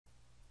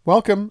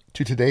Welcome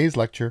to today's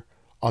lecture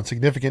on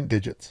significant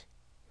digits.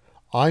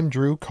 I'm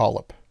Drew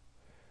Collip.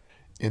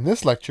 In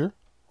this lecture,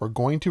 we're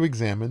going to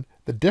examine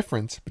the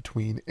difference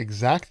between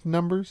exact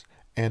numbers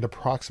and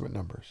approximate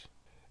numbers,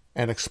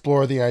 and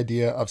explore the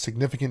idea of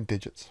significant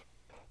digits.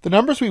 The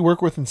numbers we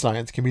work with in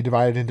science can be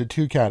divided into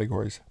two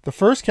categories. The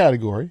first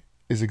category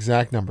is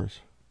exact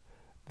numbers.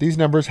 These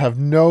numbers have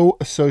no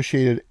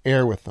associated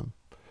error with them.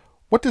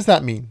 What does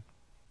that mean?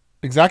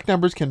 Exact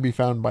numbers can be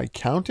found by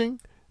counting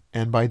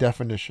and by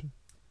definition.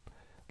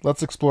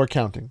 Let's explore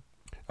counting.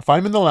 If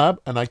I'm in the lab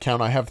and I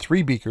count I have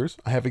 3 beakers,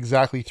 I have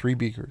exactly 3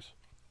 beakers.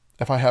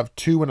 If I have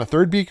 2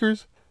 1/3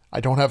 beakers, I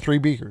don't have 3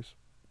 beakers.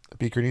 A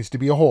beaker needs to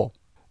be a whole.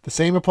 The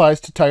same applies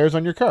to tires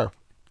on your car.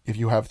 If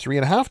you have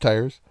 3.5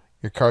 tires,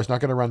 your car's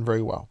not going to run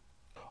very well.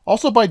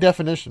 Also by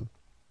definition,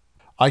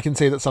 I can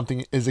say that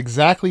something is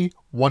exactly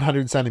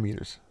 100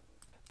 centimeters.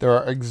 There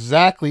are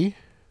exactly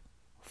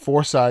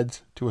 4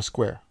 sides to a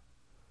square.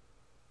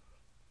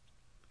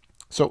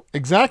 So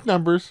exact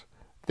numbers,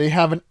 they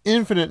have an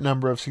infinite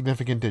number of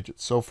significant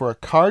digits. So for a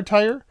car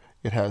tire,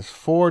 it has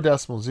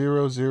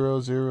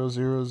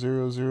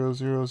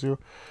 4.000000000,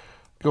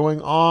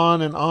 going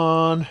on and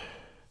on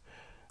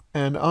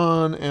and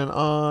on and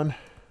on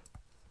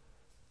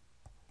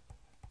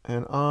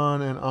and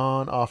on and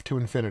on off to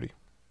infinity.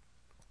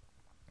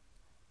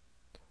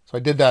 So I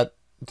did that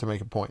to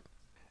make a point.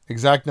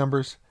 Exact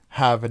numbers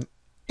have an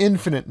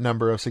infinite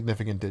number of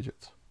significant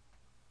digits.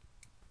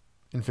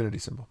 Infinity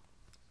symbol.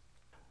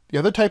 The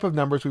other type of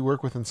numbers we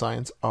work with in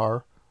science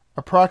are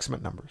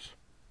approximate numbers.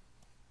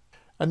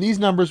 And these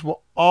numbers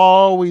will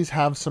always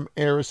have some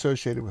error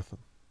associated with them.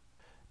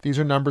 These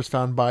are numbers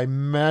found by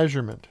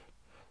measurement.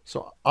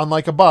 So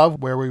unlike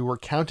above, where we were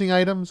counting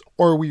items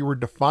or we were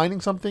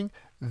defining something,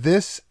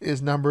 this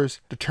is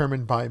numbers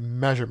determined by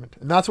measurement.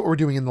 And that's what we're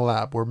doing in the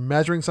lab. We're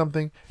measuring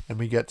something and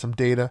we get some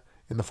data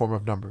in the form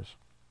of numbers.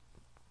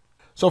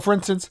 So for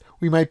instance,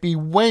 we might be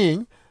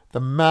weighing the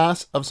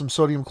mass of some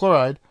sodium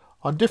chloride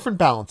on different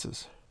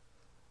balances.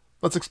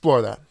 Let's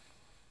explore that.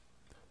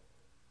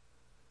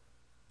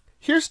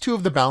 Here's 2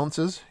 of the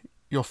balances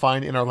you'll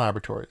find in our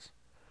laboratories.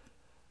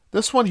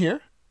 This one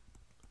here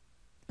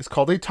is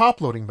called a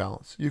top-loading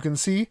balance. You can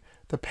see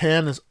the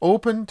pan is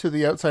open to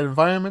the outside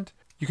environment.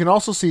 You can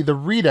also see the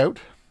readout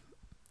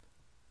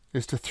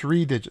is to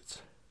 3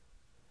 digits.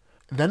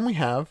 Then we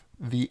have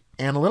the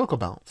analytical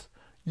balance.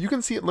 You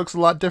can see it looks a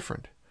lot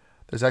different.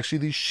 There's actually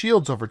these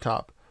shields over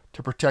top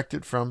to protect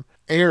it from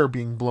air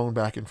being blown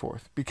back and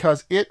forth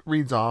because it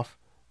reads off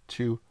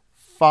to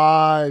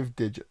 5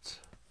 digits.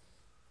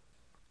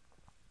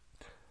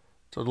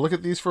 So to look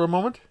at these for a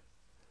moment,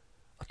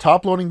 a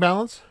top-loading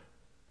balance,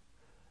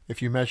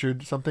 if you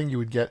measured something, you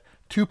would get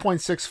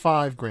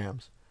 2.65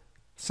 grams.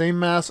 Same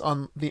mass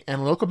on the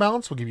analytical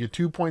balance will give you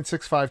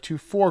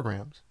 2.6524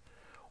 grams.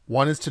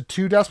 One is to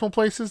 2 decimal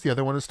places, the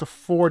other one is to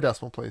 4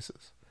 decimal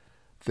places.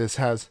 This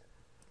has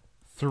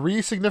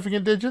 3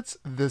 significant digits,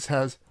 this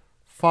has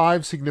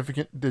 5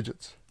 significant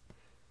digits.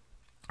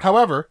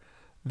 However,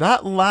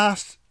 that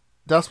last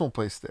decimal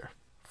place there,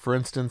 for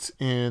instance,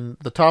 in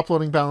the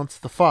top-loading balance,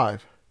 the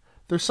 5,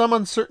 there's some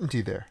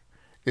uncertainty there.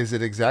 Is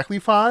it exactly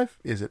 5?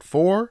 Is it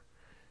 4?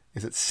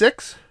 Is it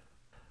 6?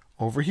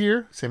 Over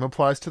here, same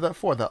applies to that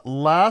 4. That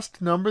last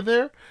number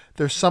there,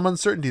 there's some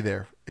uncertainty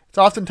there. It's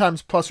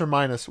oftentimes plus or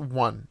minus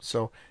 1.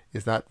 So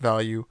is that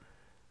value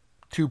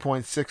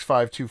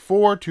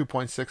 2.6524,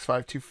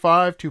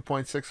 2.6525,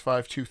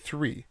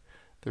 2.6523?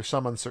 There's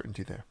some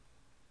uncertainty there.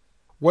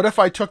 What if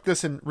I took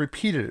this and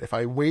repeated it? If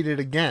I weighed it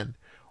again,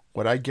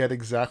 would I get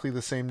exactly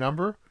the same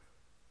number?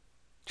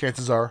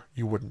 Chances are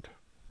you wouldn't.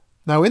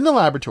 Now in the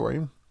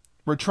laboratory,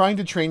 we're trying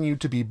to train you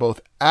to be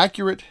both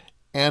accurate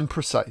and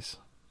precise.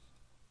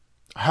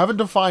 I haven't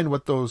defined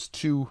what those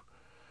 2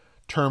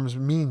 terms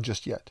mean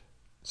just yet.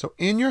 So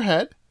in your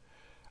head,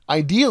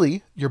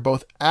 ideally, you're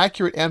both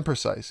accurate and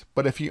precise.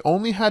 But if you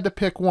only had to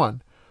pick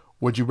one,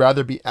 would you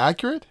rather be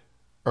accurate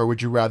or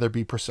would you rather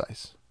be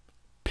precise?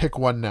 Pick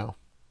one now.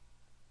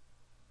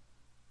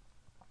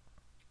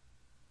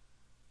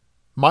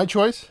 My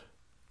choice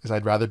is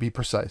I'd rather be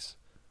precise.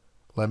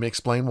 Let me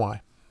explain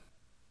why.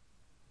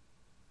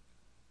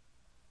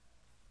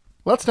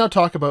 Let's now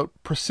talk about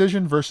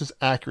precision versus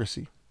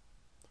accuracy.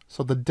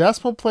 So the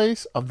decimal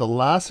place of the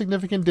last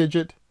significant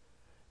digit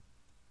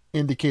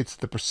indicates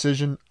the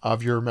precision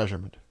of your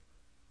measurement.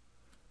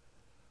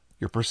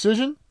 Your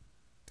precision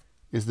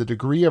is the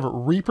degree of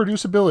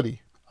reproducibility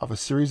of a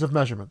series of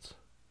measurements.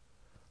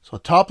 So a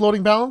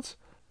top-loading balance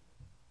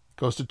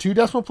goes to 2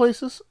 decimal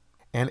places,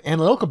 and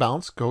analytical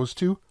balance goes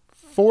to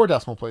 4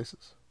 decimal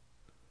places.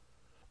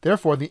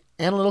 Therefore, the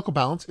analytical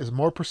balance is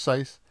more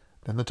precise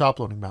than the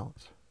top-loading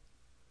balance.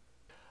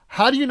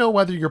 How do you know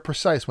whether you're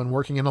precise when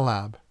working in a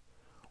lab?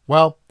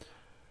 Well,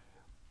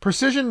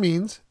 precision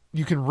means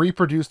you can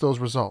reproduce those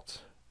results.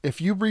 If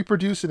you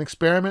reproduce an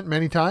experiment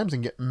many times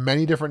and get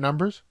many different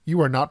numbers,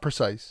 you are not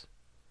precise.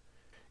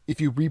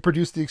 If you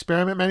reproduce the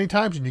experiment many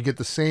times and you get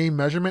the same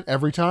measurement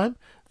every time,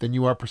 then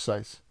you are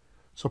precise.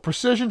 So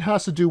precision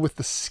has to do with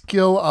the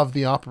skill of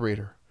the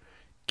operator.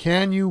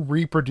 Can you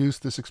reproduce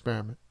this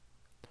experiment?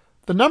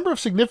 The number of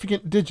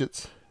significant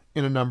digits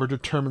in a number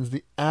determines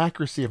the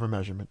accuracy of a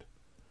measurement.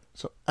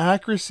 So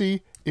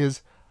accuracy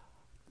is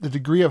the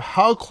degree of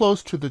how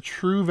close to the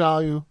true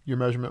value your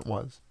measurement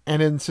was.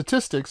 And in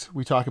statistics,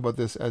 we talk about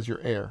this as your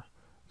error.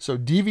 So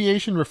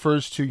deviation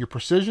refers to your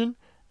precision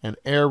and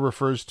error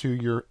refers to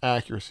your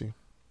accuracy.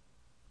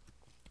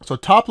 So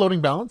top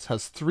loading balance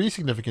has 3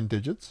 significant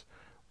digits,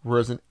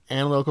 whereas an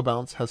analytical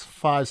balance has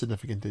 5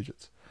 significant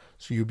digits.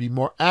 So you'd be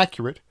more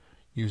accurate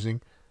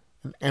using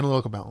an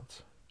analytical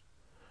balance.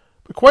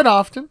 But quite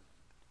often,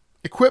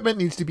 equipment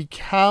needs to be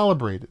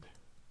calibrated.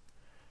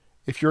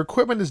 If your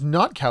equipment is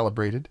not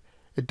calibrated,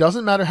 it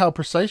doesn't matter how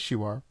precise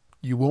you are,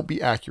 you won't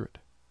be accurate.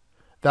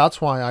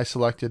 That's why I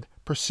selected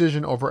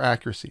precision over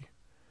accuracy.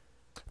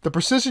 The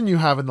precision you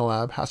have in the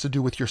lab has to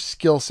do with your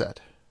skill set.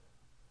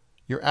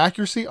 Your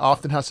accuracy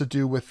often has to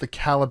do with the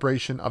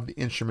calibration of the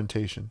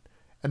instrumentation,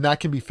 and that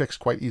can be fixed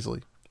quite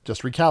easily.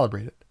 Just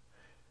recalibrate it.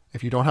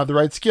 If you don't have the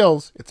right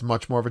skills, it's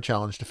much more of a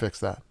challenge to fix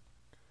that.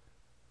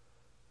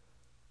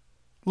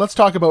 Let's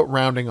talk about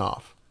rounding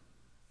off.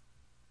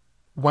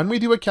 When we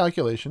do a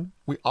calculation,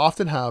 we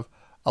often have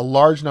a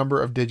large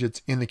number of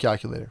digits in the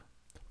calculator.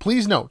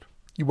 Please note,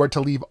 you are to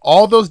leave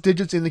all those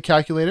digits in the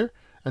calculator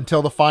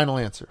until the final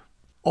answer.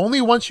 Only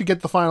once you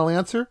get the final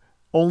answer,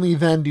 only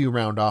then do you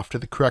round off to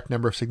the correct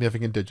number of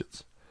significant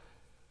digits.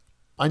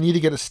 I need to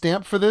get a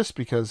stamp for this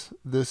because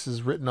this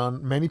is written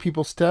on many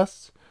people's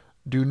tests.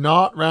 Do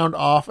not round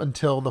off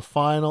until the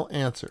final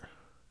answer.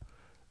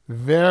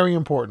 Very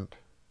important.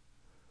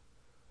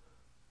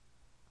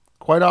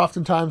 Quite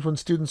oftentimes when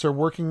students are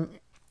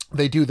working,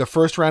 they do the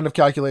first round of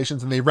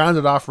calculations and they round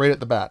it off right at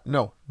the bat.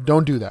 No,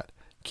 don't do that.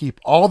 Keep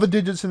all the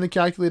digits in the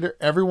calculator,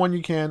 every one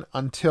you can,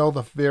 until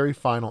the very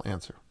final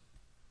answer.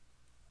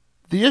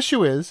 The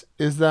issue is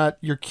that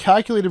your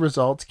calculated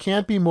results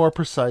can't be more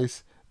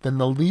precise than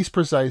the least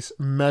precise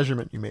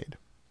measurement you made.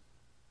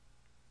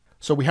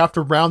 So we have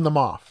to round them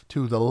off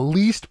to the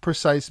least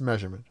precise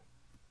measurement.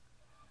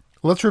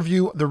 Let's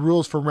review the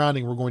rules for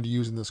rounding we're going to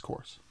use in this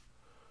course.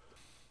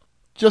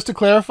 Just to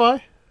clarify,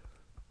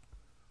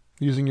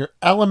 using your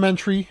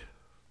elementary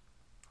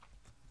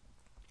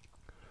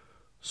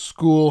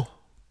school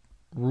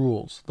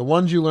rules, the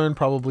ones you learned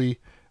probably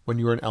when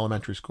you were in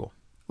elementary school.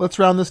 Let's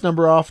round this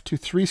number off to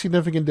 3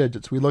 significant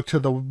digits. We look to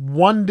the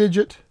 1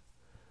 digit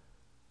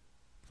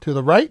to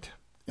the right.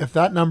 If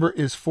that number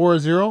is 4 or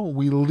 0,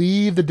 we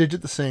leave the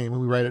digit the same and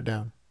we write it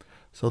down.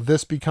 So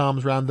this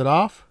becomes rounded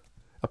off,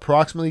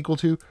 approximately equal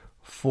to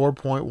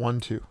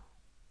 4.12.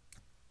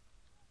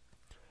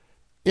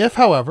 If,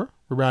 however,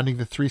 we're rounding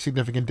to 3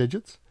 significant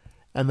digits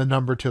and the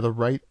number to the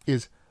right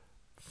is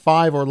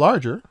 5 or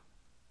larger,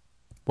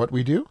 what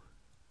we do?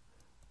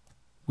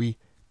 We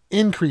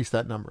increase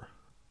that number.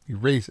 We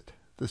raise it.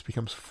 This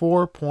becomes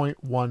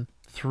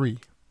 4.13.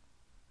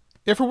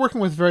 If we're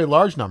working with very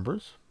large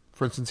numbers,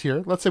 for instance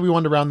here, let's say we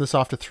want to round this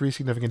off to 3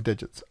 significant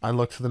digits. I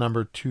look to the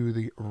number to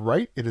the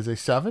right. It is a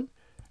 7.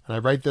 And I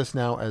write this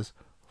now as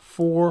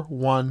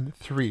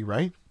 413,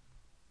 right?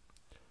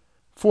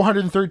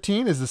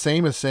 413 is the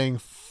same as saying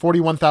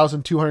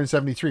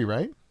 41,273,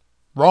 right?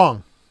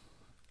 Wrong.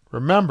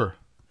 Remember,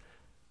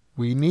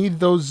 we need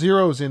those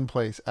zeros in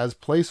place as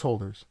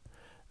placeholders.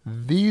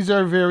 These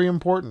are very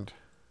important.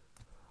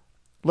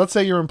 Let's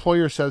say your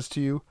employer says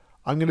to you,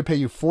 I'm going to pay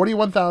you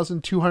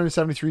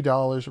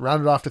 $41,273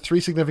 rounded off to 3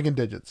 significant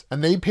digits.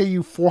 And they pay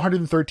you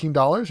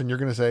 $413 and you're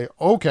going to say,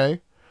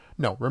 okay.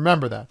 No,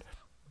 remember that.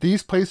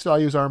 These place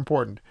values are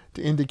important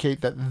to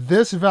indicate that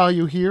this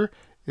value here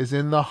is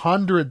in the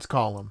hundreds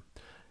column.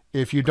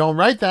 If you don't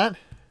write that,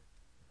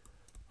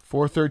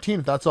 413,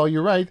 if that's all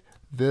you write,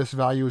 this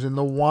value is in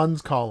the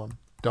ones column.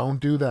 Don't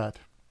do that.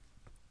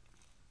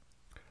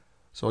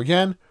 So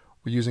again,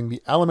 we're using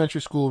the elementary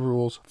school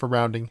rules for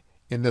rounding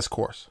in this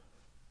course.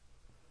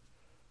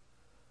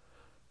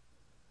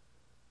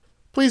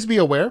 Please be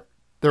aware,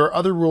 there are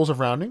other rules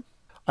of rounding.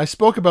 I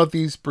spoke about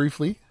these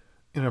briefly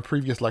in a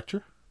previous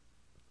lecture.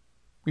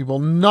 We will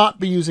not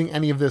be using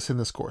any of this in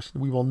this course.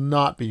 We will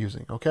not be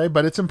using, okay?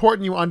 But it's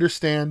important you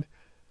understand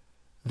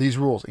these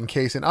rules in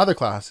case in other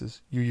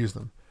classes you use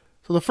them.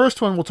 So the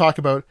first one we'll talk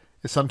about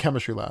is some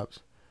chemistry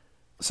labs.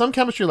 Some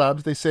chemistry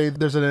labs, they say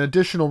there's an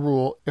additional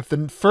rule if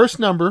the first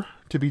number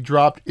to be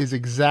dropped is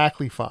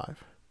exactly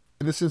 5.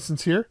 In this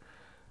instance here,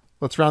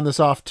 let's round this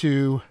off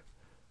to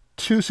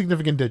 2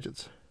 significant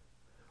digits.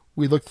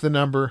 We look to the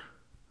number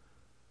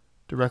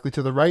directly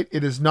to the right.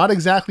 It is not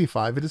exactly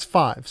 5, it is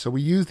 5. So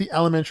we use the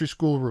elementary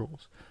school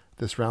rules.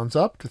 This rounds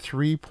up to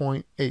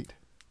 3.8.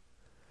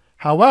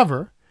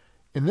 However,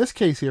 in this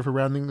case here, if we're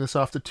rounding this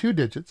off to 2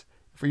 digits,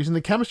 if we're using the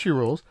chemistry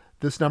rules,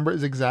 this number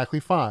is exactly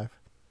 5.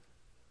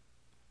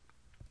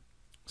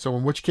 So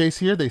in which case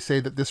here, they say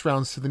that this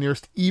rounds to the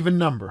nearest even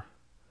number.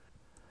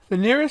 The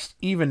nearest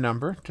even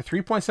number to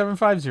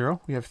 3.750,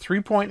 we have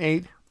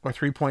 3.8 or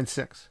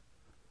 3.6.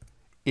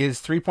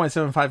 Is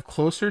 3.75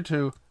 closer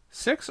to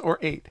 6 or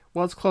 8?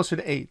 Well, it's closer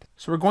to 8.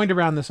 So we're going to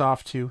round this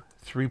off to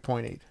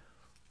 3.8. Let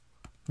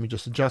me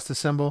just adjust the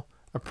symbol,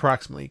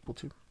 approximately equal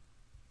to.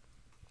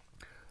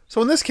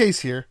 So in this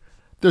case here,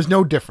 there's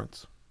no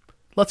difference.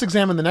 Let's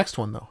examine the next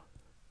one though.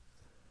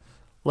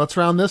 Let's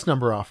round this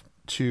number off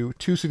to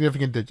 2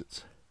 significant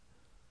digits.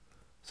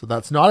 So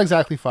that's not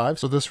exactly 5,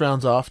 so this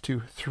rounds off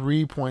to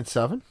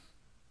 3.7.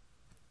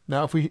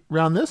 Now if we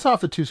round this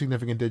off to 2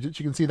 significant digits,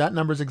 you can see that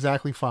number is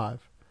exactly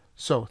 5.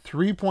 So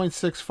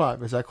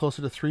 3.65, is that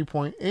closer to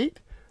 3.8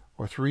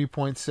 or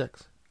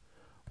 3.6?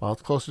 Well,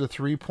 it's closer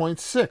to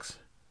 3.6.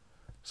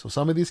 So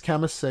some of these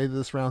chemists say that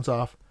this rounds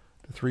off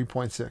to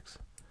 3.6.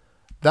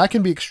 That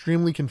can be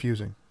extremely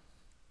confusing.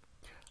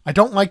 I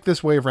don't like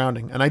this way of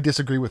rounding, and I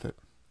disagree with it.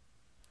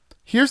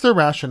 Here's their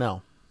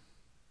rationale.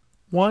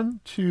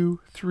 1, 2,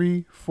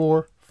 3,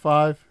 4,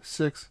 5,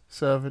 6,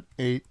 7,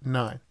 8,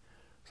 9.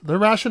 So their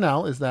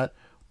rationale is that,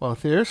 well,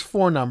 if there's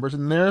 4 numbers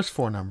and there's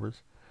 4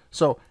 numbers,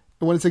 so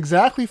when it's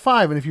exactly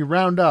 5, and if you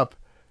round up,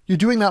 you're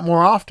doing that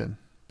more often.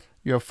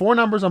 You have 4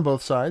 numbers on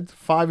both sides,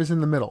 5 is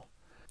in the middle.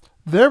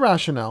 Their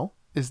rationale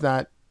is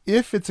that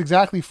if it's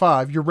exactly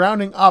 5, you're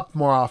rounding up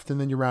more often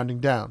than you're rounding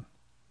down.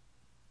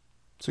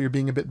 So you're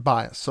being a bit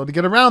biased. So to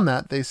get around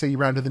that, they say you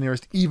round to the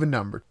nearest even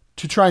number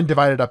to try and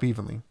divide it up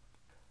evenly.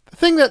 The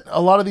thing that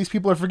a lot of these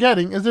people are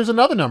forgetting is there's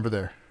another number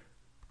there.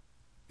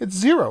 It's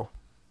 0.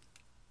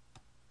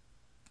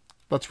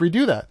 Let's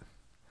redo that.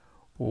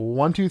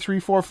 1, 2, 3,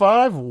 4,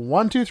 5.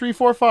 1, 2, 3,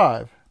 4,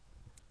 5.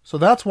 So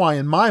that's why,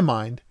 in my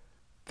mind,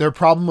 their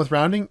problem with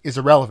rounding is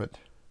irrelevant.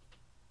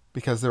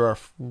 Because there are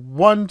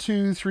 1,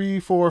 2, 3,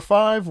 4,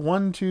 5,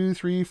 1, 2,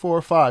 3,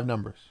 4, 5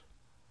 numbers.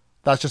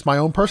 That's just my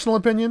own personal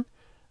opinion.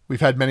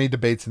 We've had many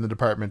debates in the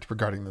department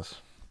regarding this.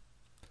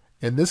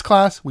 In this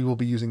class, we will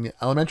be using the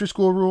elementary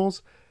school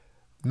rules,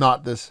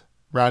 not this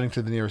rounding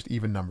to the nearest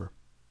even number.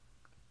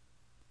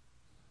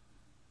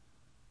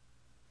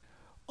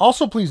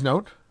 Also, please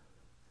note,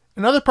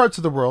 in other parts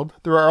of the world,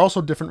 there are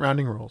also different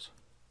rounding rules.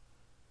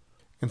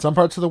 In some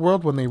parts of the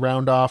world, when they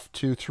round off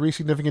to 3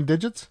 significant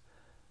digits,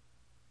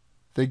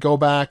 they go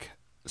back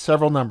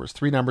several numbers,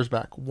 3 numbers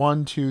back,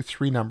 1, 2,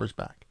 3 numbers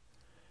back.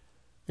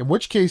 In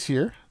which case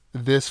here,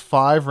 this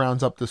 5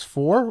 rounds up this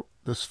 4,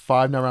 this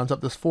 5 now rounds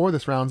up this 4,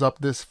 this rounds up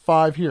this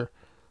 5 here.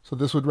 So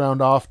this would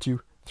round off to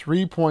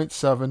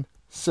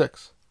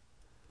 3.76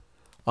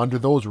 under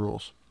those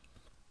rules.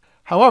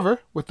 However,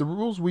 with the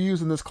rules we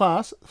use in this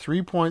class,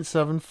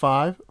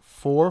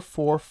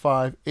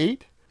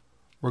 3.754458,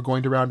 we're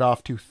going to round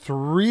off to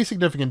 3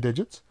 significant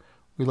digits.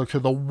 We look to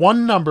the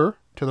 1 number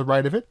to the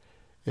right of it.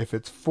 If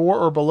it's 4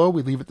 or below,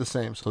 we leave it the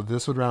same. So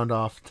this would round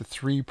off to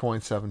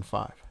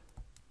 3.75.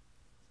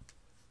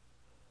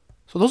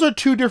 So those are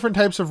 2 different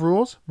types of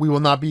rules. We will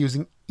not be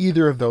using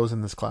either of those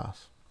in this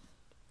class.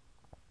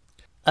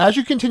 As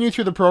you continue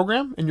through the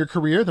program in your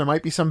career, there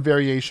might be some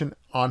variation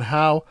on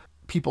how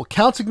people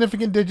count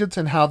significant digits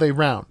and how they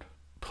round.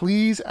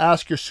 Please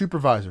ask your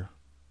supervisor.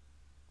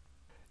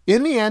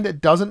 In the end, it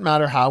doesn't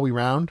matter how we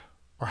round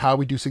or how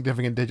we do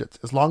significant digits,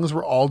 as long as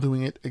we're all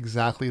doing it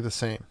exactly the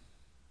same.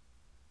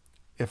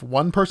 If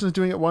one person is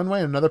doing it one way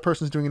and another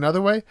person is doing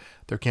another way,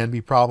 there can be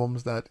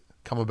problems that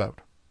come about.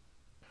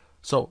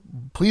 So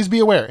please be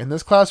aware, in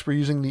this class, we're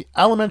using the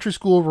elementary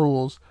school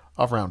rules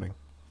of rounding.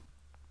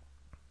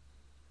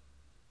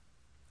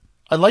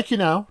 I'd like you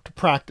now to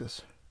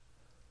practice.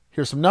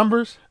 Here's some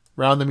numbers.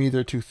 Round them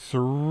either to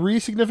 3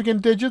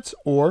 significant digits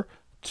or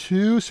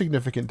 2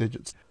 significant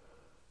digits.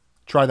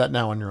 Try that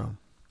now on your own.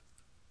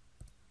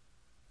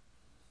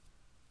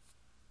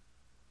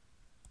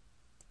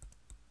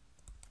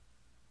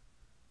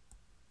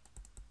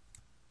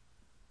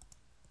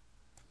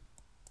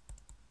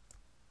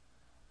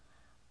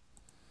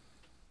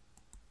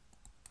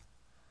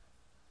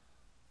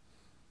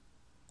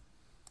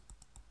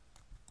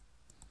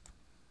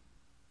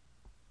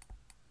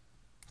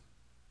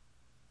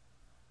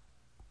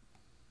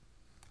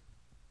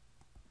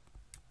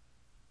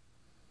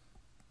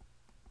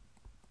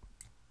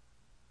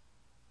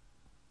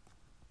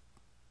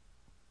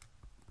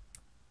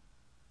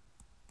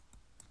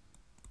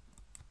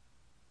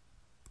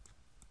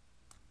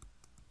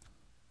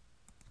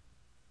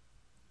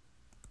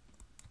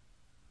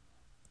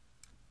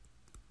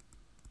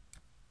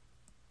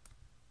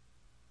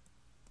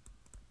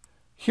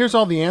 Here's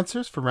all the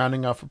answers for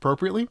rounding off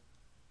appropriately.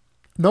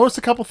 Notice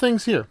a couple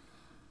things here.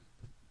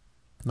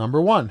 Number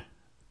 1,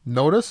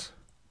 notice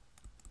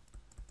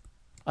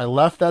I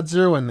left that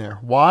 0 in there.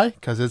 Why?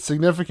 Because it's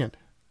significant.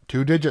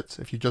 2 digits.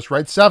 If you just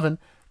write 7,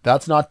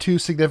 that's not 2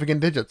 significant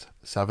digits.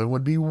 7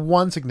 would be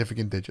 1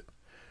 significant digit.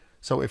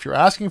 So if you're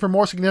asking for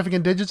more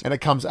significant digits and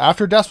it comes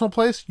after decimal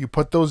place, you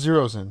put those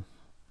zeros in.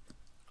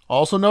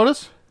 Also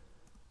notice,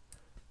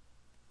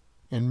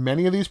 in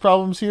many of these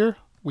problems here,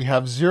 we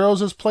have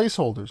zeros as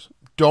placeholders.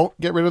 Don't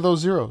get rid of those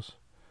zeros.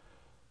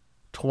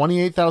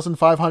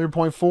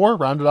 28,500.4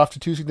 rounded off to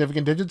 2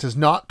 significant digits is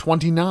not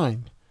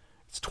 29.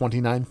 It's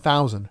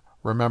 29,000.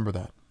 Remember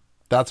that.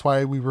 That's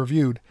why we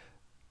reviewed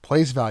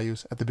place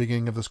values at the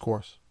beginning of this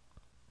course.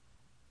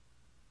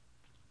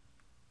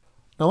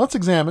 Now let's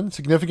examine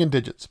significant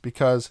digits,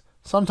 because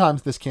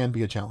sometimes this can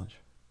be a challenge.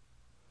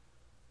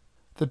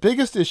 The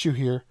biggest issue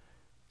here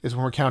is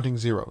when we're counting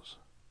zeros.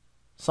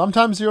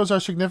 Sometimes zeros are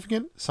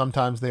significant,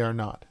 sometimes they are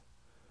not.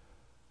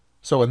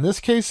 So in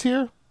this case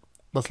here,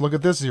 let's look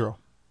at this zero,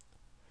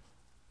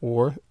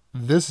 or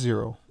this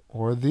zero,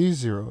 or these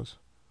zeros,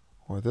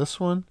 or this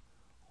one,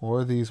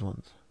 or these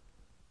ones.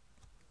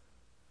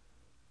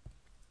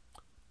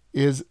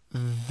 Is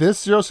this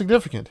zero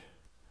significant?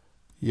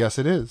 Yes,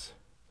 it is.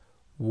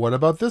 What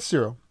about this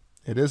zero?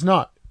 It is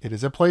not. It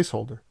is a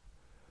placeholder.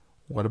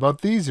 What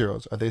about these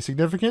zeros? Are they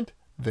significant?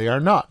 They are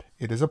not.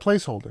 It is a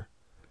placeholder.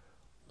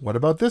 What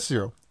about this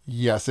zero?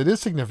 Yes, it is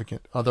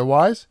significant.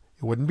 Otherwise,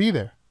 it wouldn't be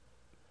there.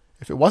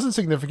 If it wasn't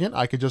significant,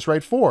 I could just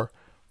write 4.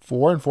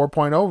 4 and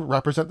 4.0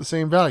 represent the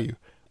same value,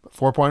 but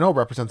 4.0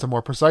 represents a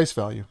more precise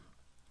value.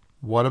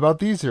 What about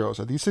these zeros?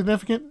 Are these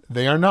significant?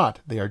 They are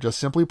not. They are just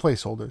simply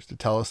placeholders to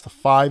tell us the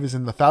 5 is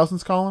in the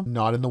thousands column,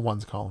 not in the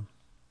ones column.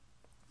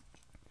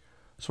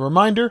 So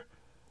reminder,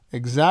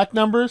 exact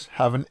numbers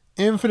have an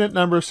infinite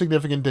number of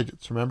significant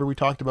digits. Remember we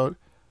talked about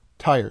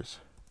tires.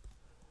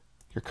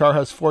 Your car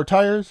has 4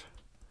 tires,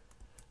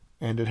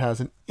 and it has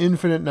an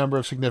infinite number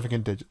of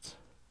significant digits.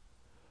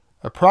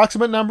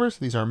 Approximate numbers,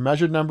 these are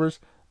measured numbers,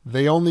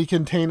 they only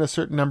contain a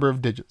certain number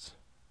of digits.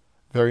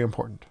 Very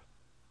important.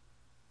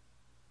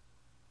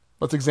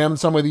 Let's examine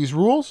some of these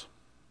rules.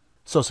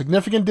 So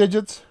significant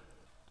digits,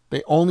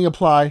 they only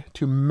apply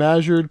to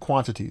measured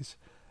quantities.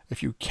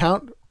 If you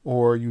count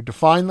or you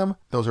define them,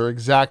 those are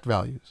exact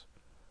values.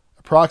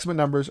 Approximate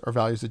numbers are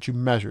values that you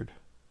measured.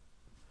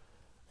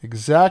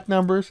 Exact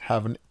numbers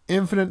have an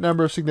infinite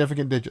number of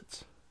significant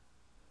digits.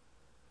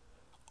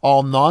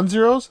 All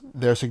non-zeros,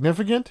 they're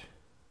significant.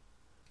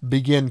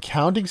 Begin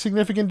counting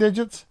significant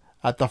digits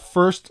at the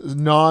first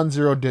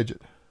non-zero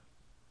digit.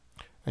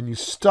 And you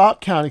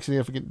stop counting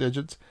significant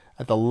digits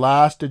at the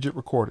last digit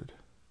recorded.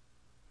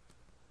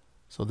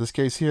 So in this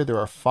case here, there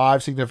are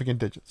 5 significant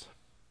digits.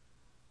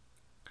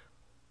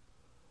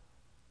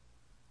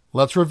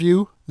 Let's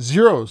review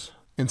zeros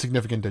in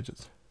significant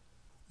digits.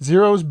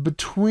 Zeros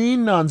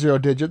between non-zero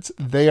digits,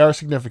 they are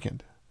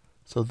significant.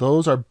 So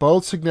those are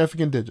both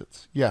significant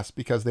digits. Yes,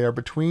 because they are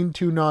between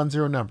 2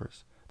 non-zero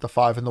numbers, the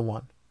 5 and the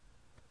 1.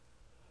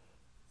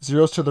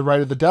 Zeros to the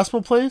right of the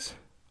decimal place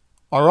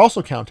are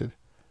also counted.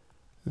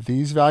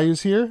 These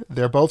values here,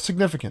 they're both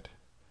significant.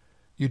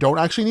 You don't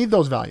actually need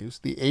those values.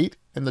 The 8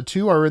 and the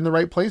 2 are in the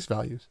right place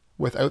values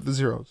without the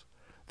zeros.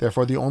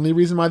 Therefore, the only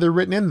reason why they're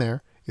written in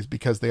there is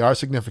because they are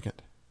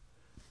significant.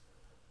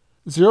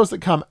 Zeros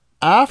that come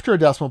after a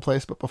decimal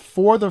place but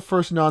before the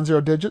first non-zero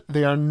digit,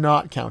 they are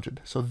not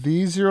counted. So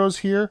these zeros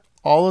here,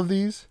 all of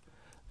these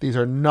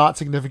are not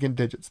significant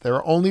digits. They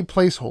are only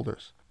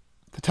placeholders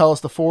to tell us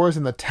the 4 is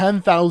in the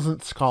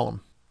 10,000ths column.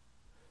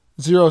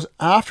 Zeros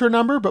after a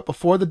number but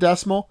before the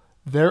decimal,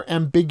 they're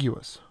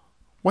ambiguous.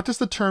 What does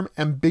the term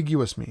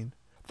ambiguous mean?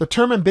 The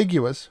term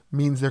ambiguous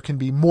means there can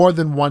be more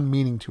than one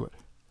meaning to it.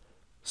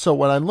 So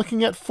when I'm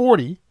looking at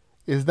 40,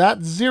 is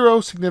that 0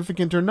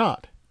 significant or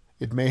not?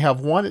 It may have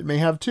 1, it may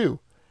have 2.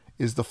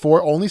 Is the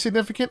 4 only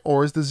significant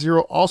or is the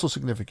 0 also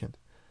significant?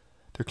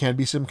 There can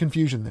be some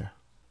confusion there.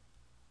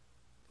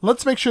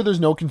 Let's make sure there's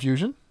no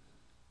confusion.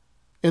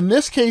 In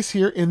this case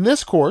here, in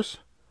this course,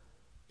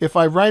 if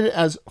I write it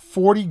as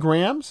 40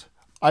 grams,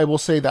 I will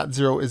say that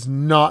 0 is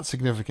not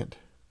significant.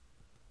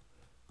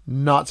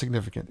 Not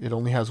significant. It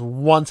only has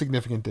 1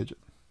 significant digit.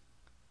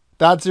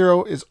 That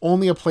 0 is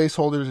only a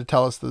placeholder to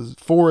tell us the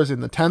 4 is in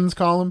the tens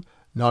column,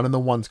 not in the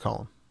ones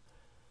column.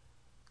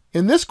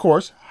 In this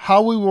course,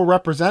 how we will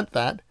represent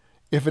that,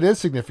 if it is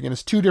significant,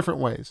 is 2 different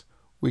ways.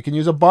 We can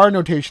use a bar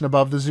notation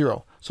above the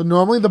 0. So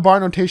normally the bar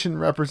notation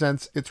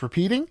represents it's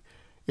repeating.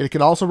 It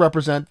can also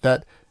represent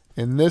that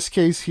in this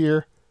case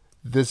here,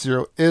 this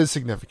 0 is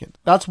significant.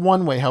 That's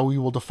one way how we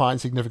will define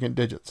significant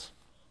digits.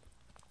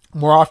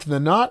 More often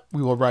than not,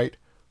 we will write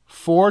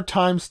 4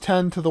 times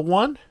 10 to the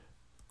 1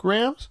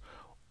 grams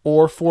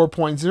or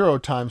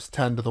 4.0 times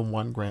 10 to the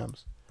 1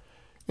 grams.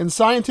 In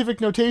scientific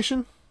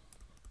notation,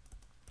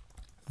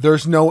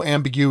 there's no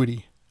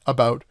ambiguity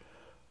about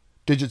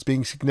digits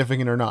being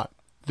significant or not.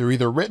 They're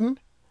either written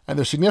and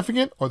they're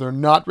significant, or they're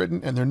not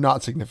written and they're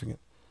not significant.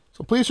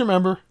 So please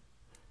remember,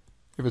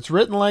 if it's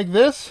written like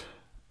this,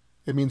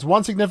 it means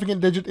 1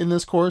 significant digit in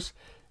this course.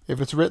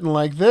 If it's written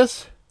like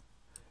this,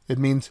 it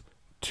means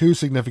 2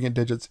 significant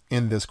digits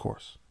in this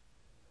course.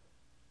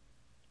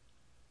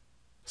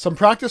 Some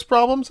practice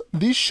problems,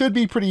 these should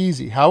be pretty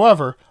easy.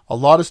 However, a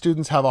lot of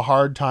students have a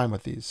hard time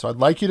with these. So I'd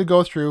like you to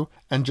go through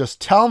and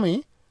just tell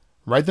me,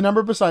 write the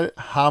number beside it,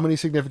 how many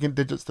significant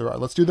digits there are.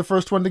 Let's do the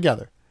first one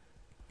together.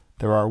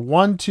 There are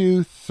 1,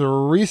 2,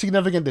 3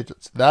 significant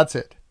digits. That's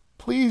it.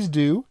 Please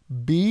do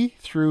B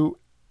through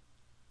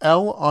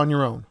L on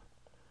your own,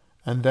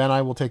 and then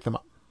I will take them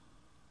up.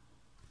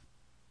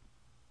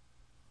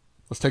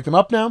 Let's take them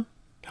up now.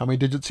 How many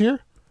digits here?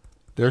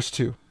 There's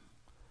 2.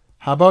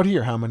 How about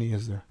here? How many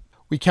is there?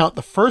 We count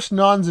the first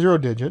non-zero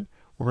digit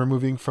when we're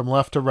moving from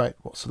left to right.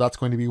 Well, so that's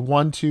going to be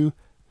 1, 2,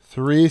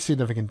 3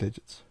 significant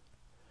digits.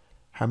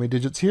 How many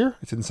digits here?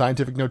 It's in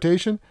scientific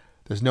notation.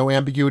 There's no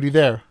ambiguity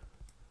there.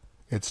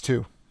 It's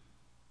 2.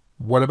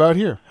 What about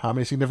here? How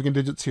many significant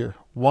digits here?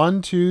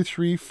 1, 2,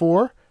 3,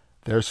 4.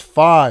 There's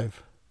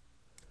 5.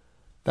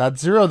 That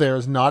 0 there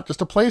is not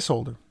just a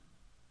placeholder.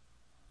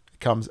 It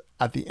comes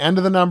at the end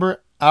of the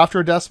number after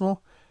a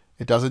decimal.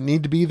 It doesn't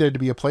need to be there to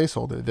be a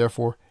placeholder.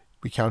 Therefore,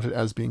 we count it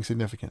as being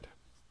significant.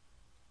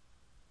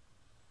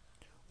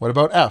 What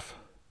about F?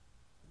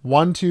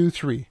 1, 2,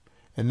 3.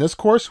 In this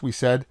course, we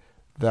said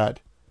that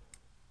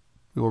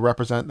we will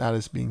represent that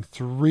as being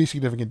 3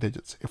 significant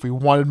digits. If we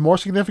wanted more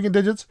significant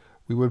digits,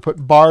 we would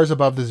put bars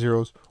above the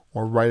zeros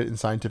or write it in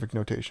scientific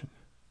notation.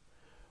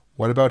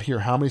 What about here?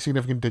 How many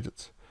significant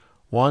digits?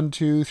 1,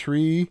 2,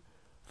 3,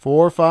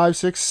 4, 5,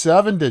 6,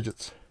 7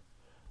 digits.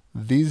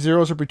 These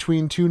zeros are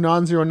between two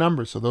non-zero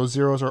numbers, so those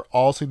zeros are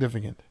all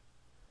significant.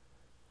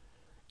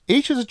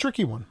 H is a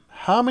tricky one.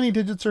 How many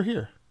digits are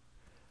here?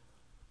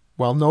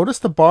 Well, notice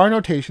the bar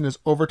notation is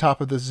over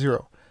top of this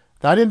 0.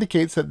 That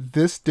indicates that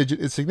this digit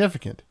is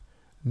significant.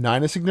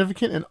 9 is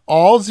significant, and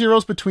all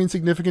zeros between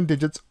significant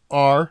digits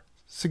are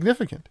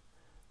significant.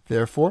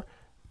 Therefore,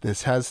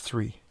 this has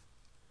 3.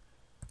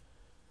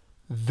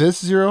 This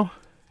 0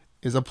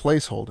 is a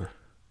placeholder.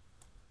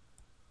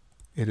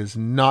 It is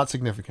not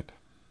significant.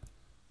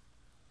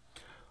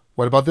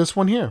 What about this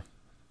one here?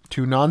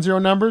 2 non-zero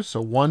numbers,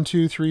 so 1,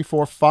 2, 3,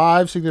 4,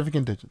 5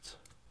 significant digits.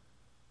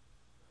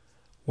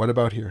 What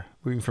about here?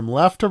 Moving from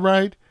left to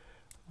right,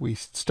 we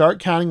start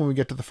counting when we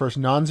get to the first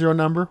non-zero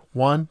number.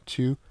 1,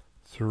 2,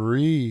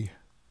 3.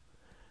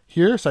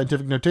 Here,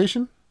 scientific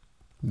notation,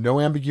 no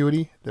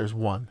ambiguity, there's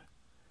 1.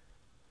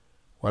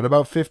 What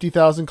about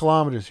 50,000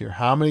 kilometers here?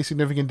 How many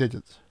significant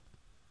digits?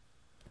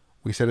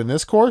 We said in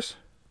this course,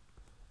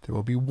 there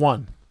will be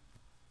 1.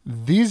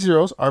 These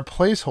zeros are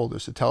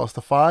placeholders to tell us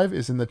the 5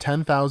 is in the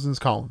 10,000s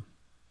column.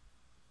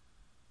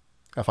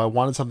 If I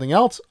wanted something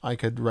else, I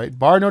could write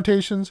bar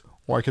notations,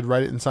 or I could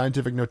write it in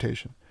scientific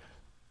notation.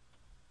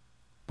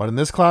 But in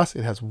this class,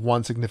 it has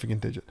 1 significant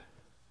digit.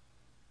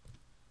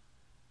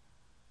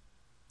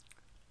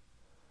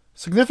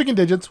 Significant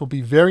digits will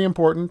be very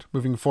important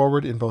moving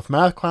forward in both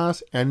math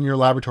class and in your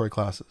laboratory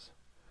classes.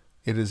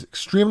 It is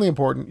extremely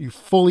important you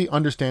fully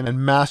understand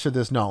and master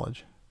this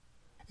knowledge.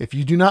 If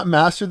you do not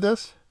master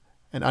this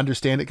and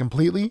understand it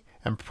completely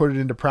and put it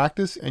into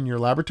practice in your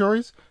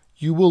laboratories,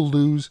 you will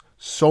lose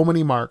so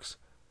many marks,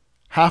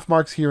 half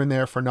marks here and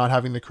there for not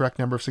having the correct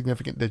number of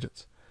significant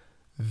digits.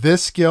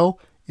 This skill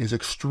is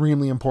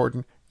extremely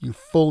important you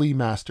fully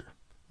master.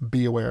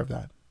 Be aware of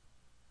that.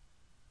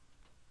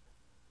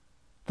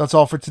 That's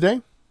all for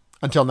today.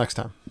 Until next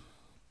time.